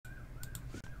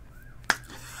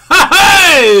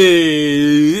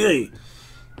Hey,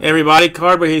 everybody,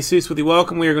 Cardboard Jesus with you.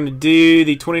 Welcome. We are going to do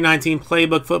the 2019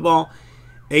 Playbook Football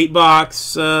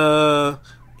 8-box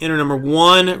inner number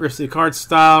 1. Rest of the card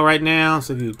style right now.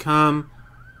 So if you would come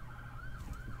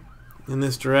in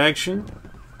this direction.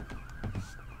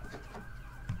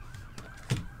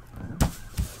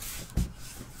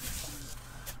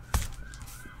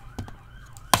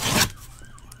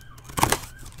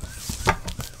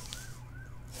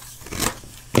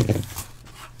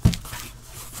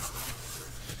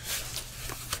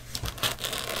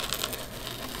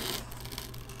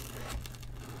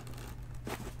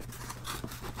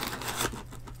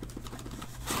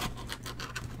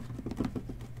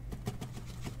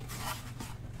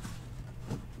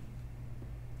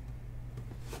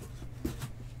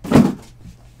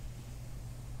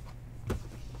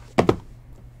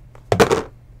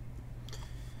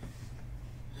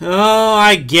 Oh,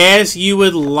 I guess you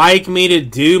would like me to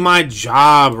do my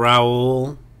job,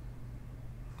 Raul.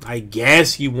 I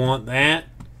guess you want that.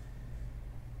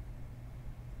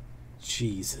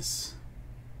 Jesus.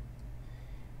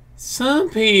 Some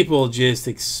people just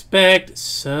expect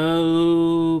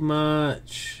so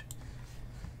much.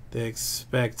 They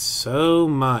expect so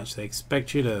much. They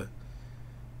expect you to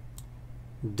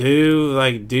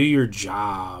do your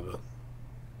job.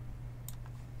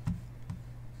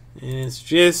 And it's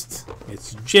just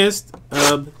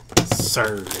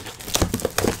absurd.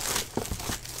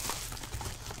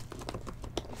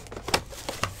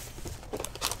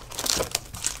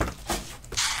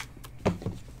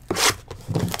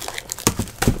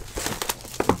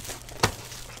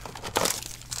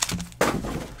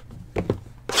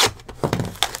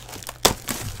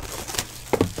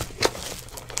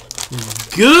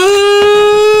 Good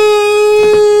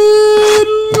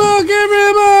luck,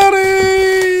 everybody!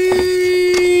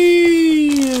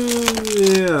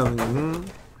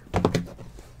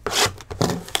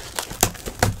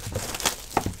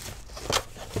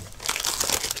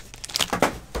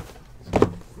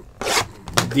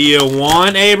 Do you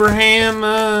want Abraham,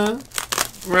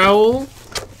 Raul?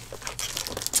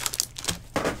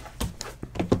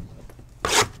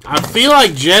 I feel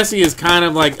like Jesse is kind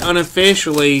of like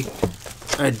unofficially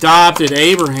adopted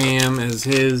Abraham as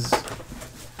his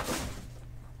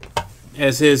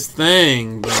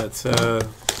thing, but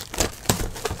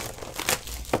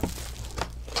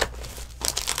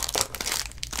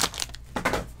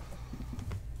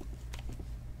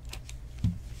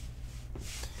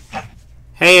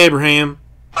hey, Abraham.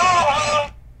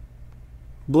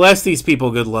 Bless these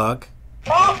people good luck.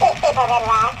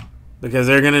 Because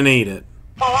they're going to need it.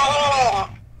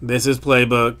 This is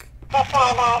Playbook.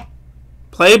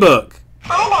 Playbook.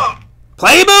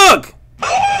 Playbook!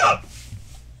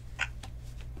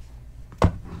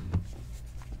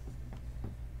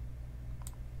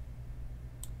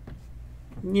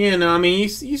 Yeah, no, I mean,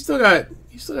 you still got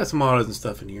some autos and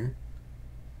stuff in here.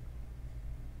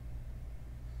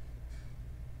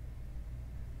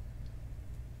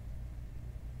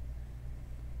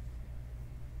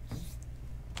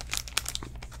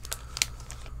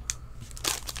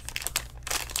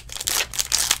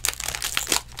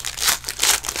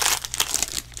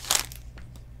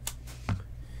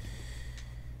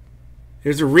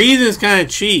 There's a reason it's kind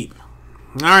of cheap.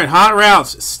 All right, Hot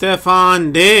Routes,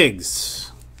 Stephon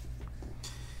Diggs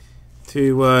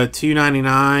to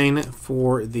 $2.99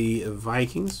 for the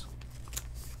Vikings.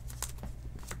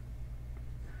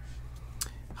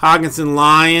 Hockenson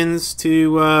Lions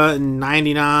to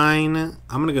 $99.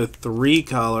 I'm gonna go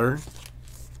 3-color.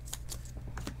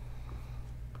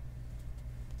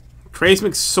 Trace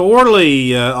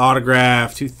McSorley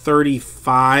autograph to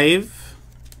 $35.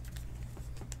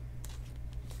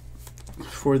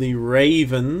 For the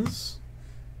Ravens.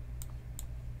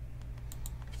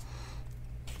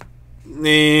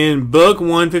 And Book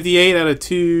 158 out of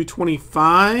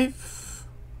 225.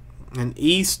 And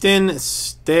Easton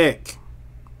Stick.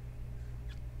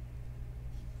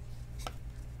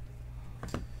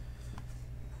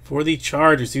 For the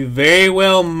Chargers, who very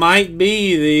well might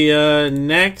be the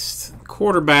next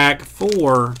quarterback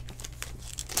for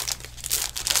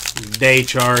Day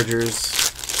Chargers.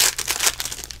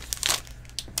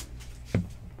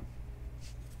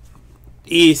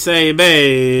 Isaiah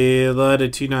Bale to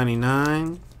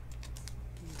 $2.99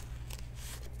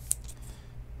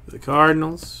 for the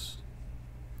Cardinals.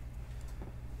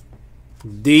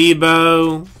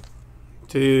 Debo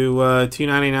to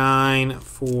 $2.99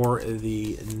 for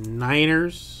the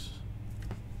Niners.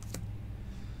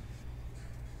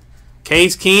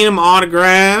 Case Keenum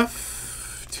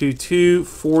autograph to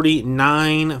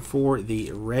 $2.49 for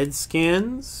the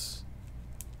Redskins.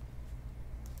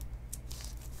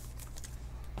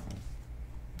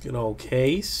 Good old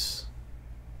case.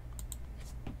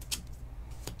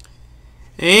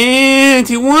 And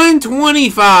to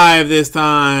 125 this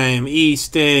time.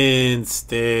 Easton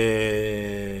Stick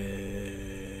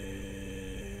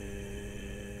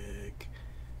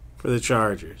for the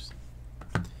Chargers.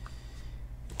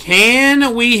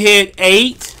 Can we hit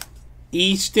 8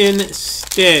 Easton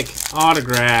Stick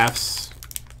autographs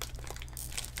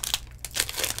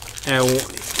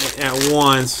at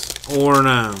once or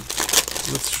no?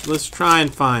 Let's try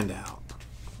and find out.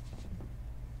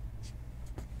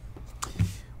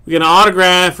 We got an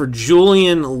autograph for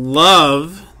Julian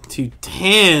Love to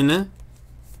 10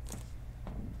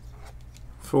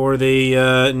 for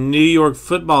the New York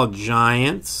Football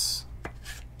Giants.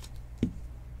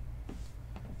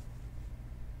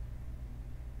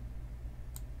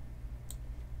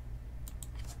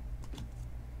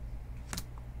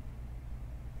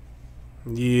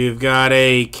 You've got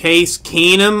a Case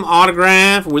Keenum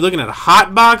autograph. We're looking at a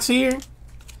hot box here.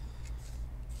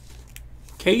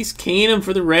 Case Keenum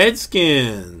for the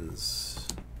Redskins.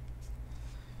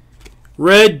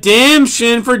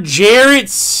 Redemption for Jarrett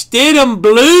Stidham,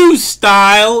 blue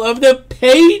style of the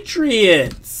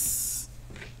Patriots.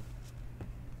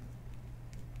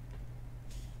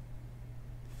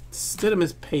 Stidham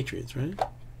is Patriots, right?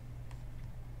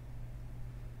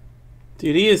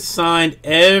 Dude, he has signed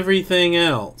everything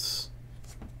else.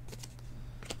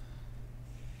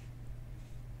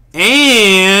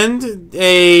 And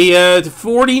a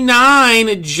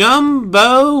 49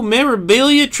 jumbo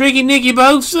memorabilia, Tricky Nicky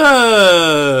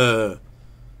Bosa.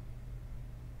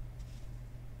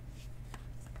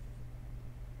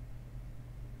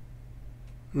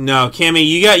 No, Cammy,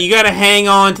 you got to hang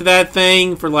on to that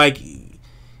thing for like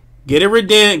get it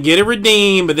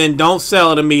redeemed, but then don't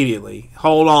sell it immediately.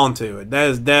 Hold on to it. That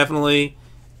is definitely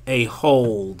a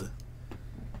hold.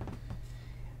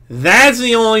 That's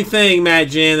the only thing, Matt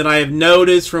Jen, that I have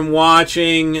noticed from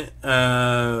watching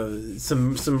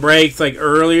some breaks like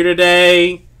earlier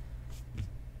today.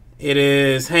 It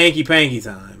is hanky-panky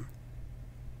time.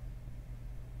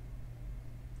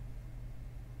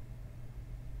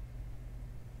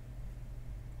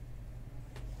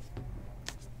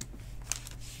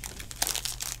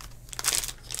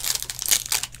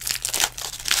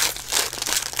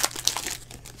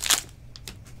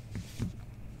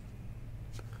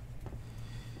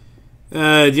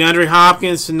 DeAndre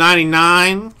Hopkins to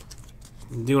 99.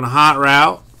 Doing a hot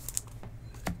route.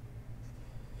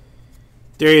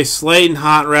 Darius Slayton,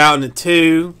 hot route in the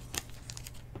 2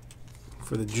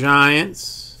 for the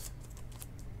Giants.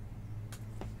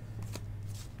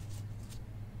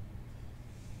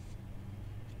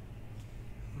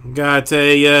 Got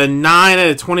a 9 out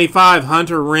of 25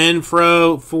 Hunter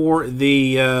Renfrow for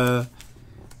the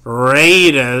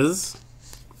Raiders.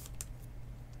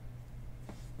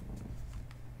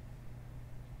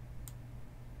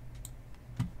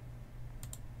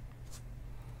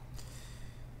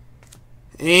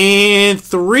 And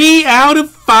 3 out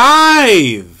of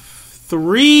 5.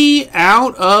 3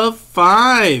 out of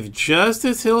 5.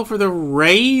 Justice Hill for the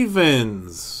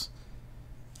Ravens.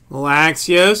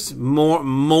 Laxios,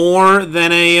 more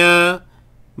than a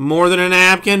napkin, more than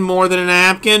a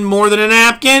napkin, more than a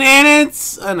napkin, and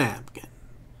it's a napkin.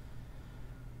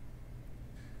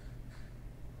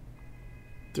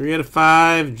 3 out of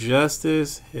 5.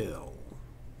 Justice Hill.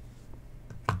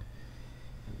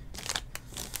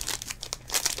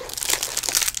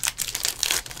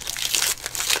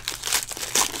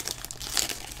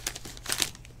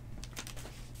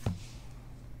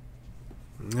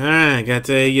 Alright, got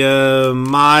a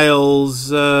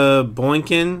Miles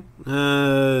Boykin,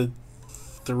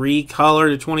 3 color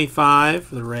to 25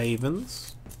 for the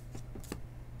Ravens.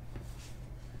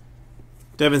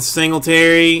 Devin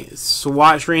Singletary,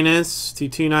 swatchiness to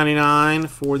 299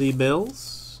 for the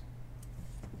Bills.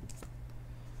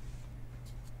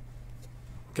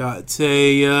 Got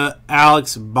a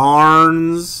Alex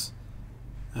Barnes,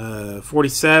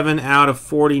 47 out of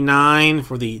 49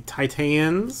 for the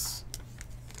Titans.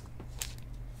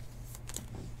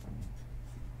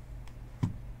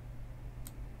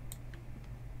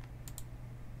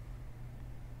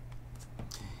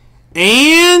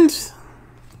 And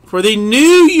for the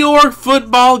New York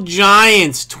Football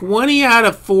Giants, 20 out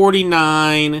of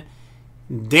 49,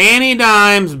 Danny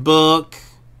Dimes book.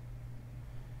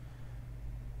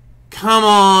 Come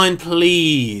on,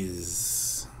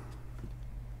 please.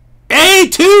 Hey,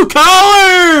 2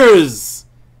 colors!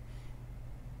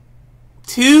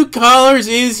 2 colors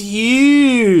is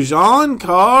huge. On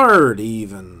card,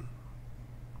 even.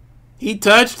 He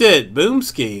touched it.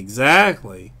 Boomski,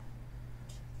 exactly.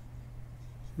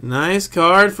 Nice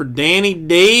card for Danny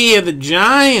D of the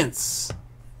Giants.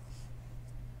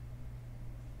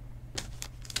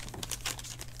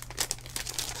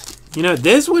 You know,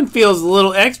 this one feels a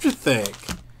little extra thick.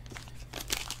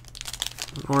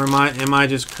 Or am I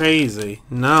just crazy?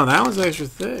 No, that one's extra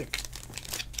thick.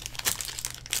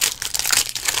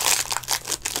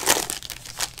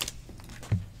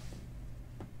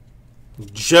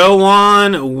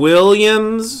 Joanne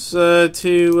Williams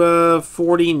to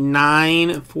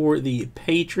 49 for the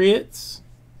Patriots.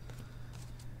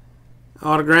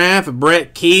 Autograph of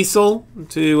Brett Kiesel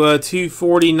to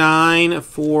 249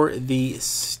 for the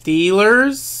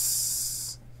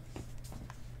Steelers.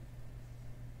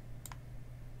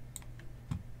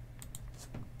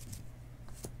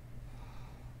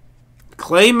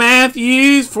 Clay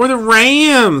Matthews for the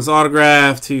Rams.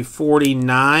 Autograph to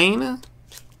 49.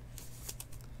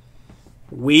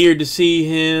 Weird to see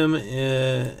him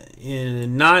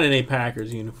not in a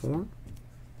Packers uniform.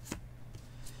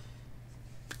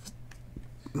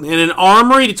 And an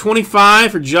Armory to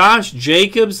 25 for Josh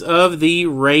Jacobs of the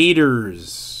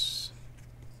Raiders.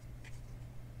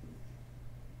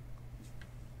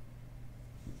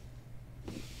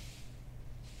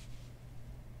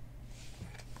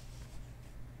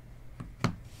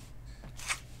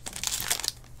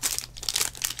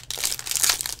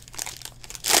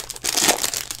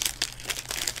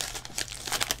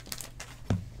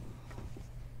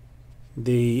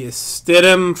 The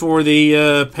Stidham for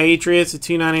the Patriots at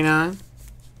 $2.99.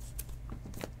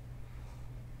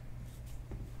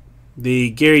 The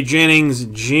Gary Jennings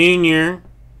Jr.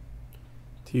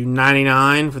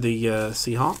 $2.99 for the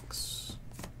Seahawks.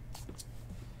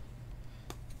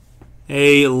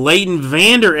 A Leighton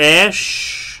Vander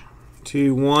Esch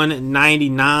to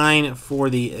 $1.99 for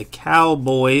the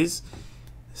Cowboys.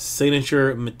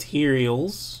 Signature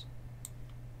materials.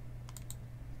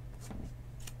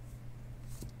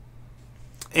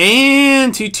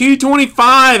 And to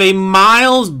 225, a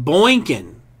Miles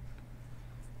Boykin.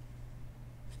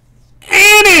 And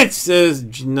it says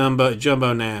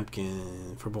jumbo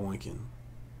napkin for Boykin.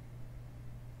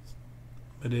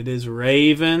 But it is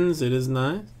Ravens. It is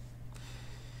nice.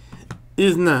 It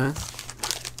is nice.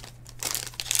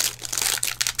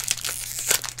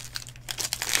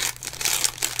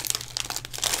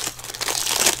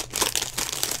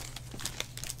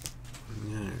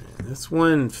 This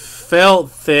one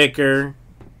felt thicker.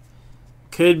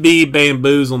 Could be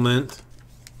bamboozlement.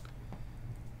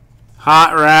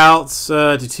 Hot Routes to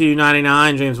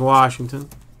 $2.99, James Washington.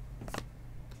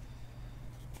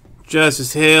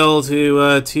 Justice Hill to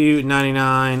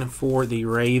 $2.99 for the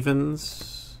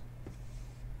Ravens.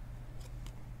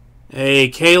 A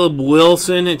Caleb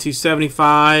Wilson at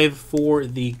 $2.75 for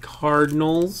the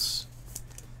Cardinals.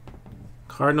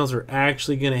 Cardinals are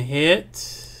actually going to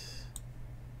hit.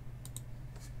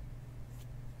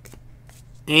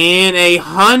 And a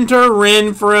Hunter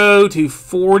Renfrow to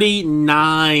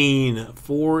 49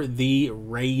 for the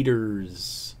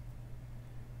Raiders.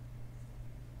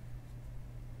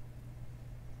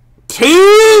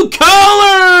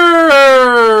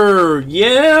 2-color!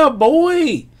 Yeah,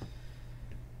 boy.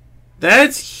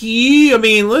 That's huge. I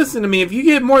mean, listen to me. If you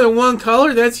get more than one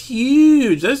color, that's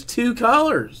huge. That's 2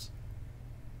 colors.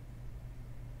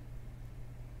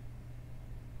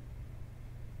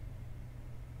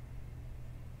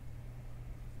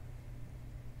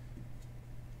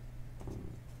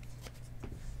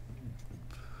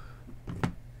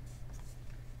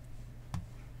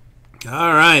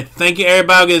 All right. Thank you,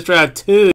 everybody. We'll get this drive 2.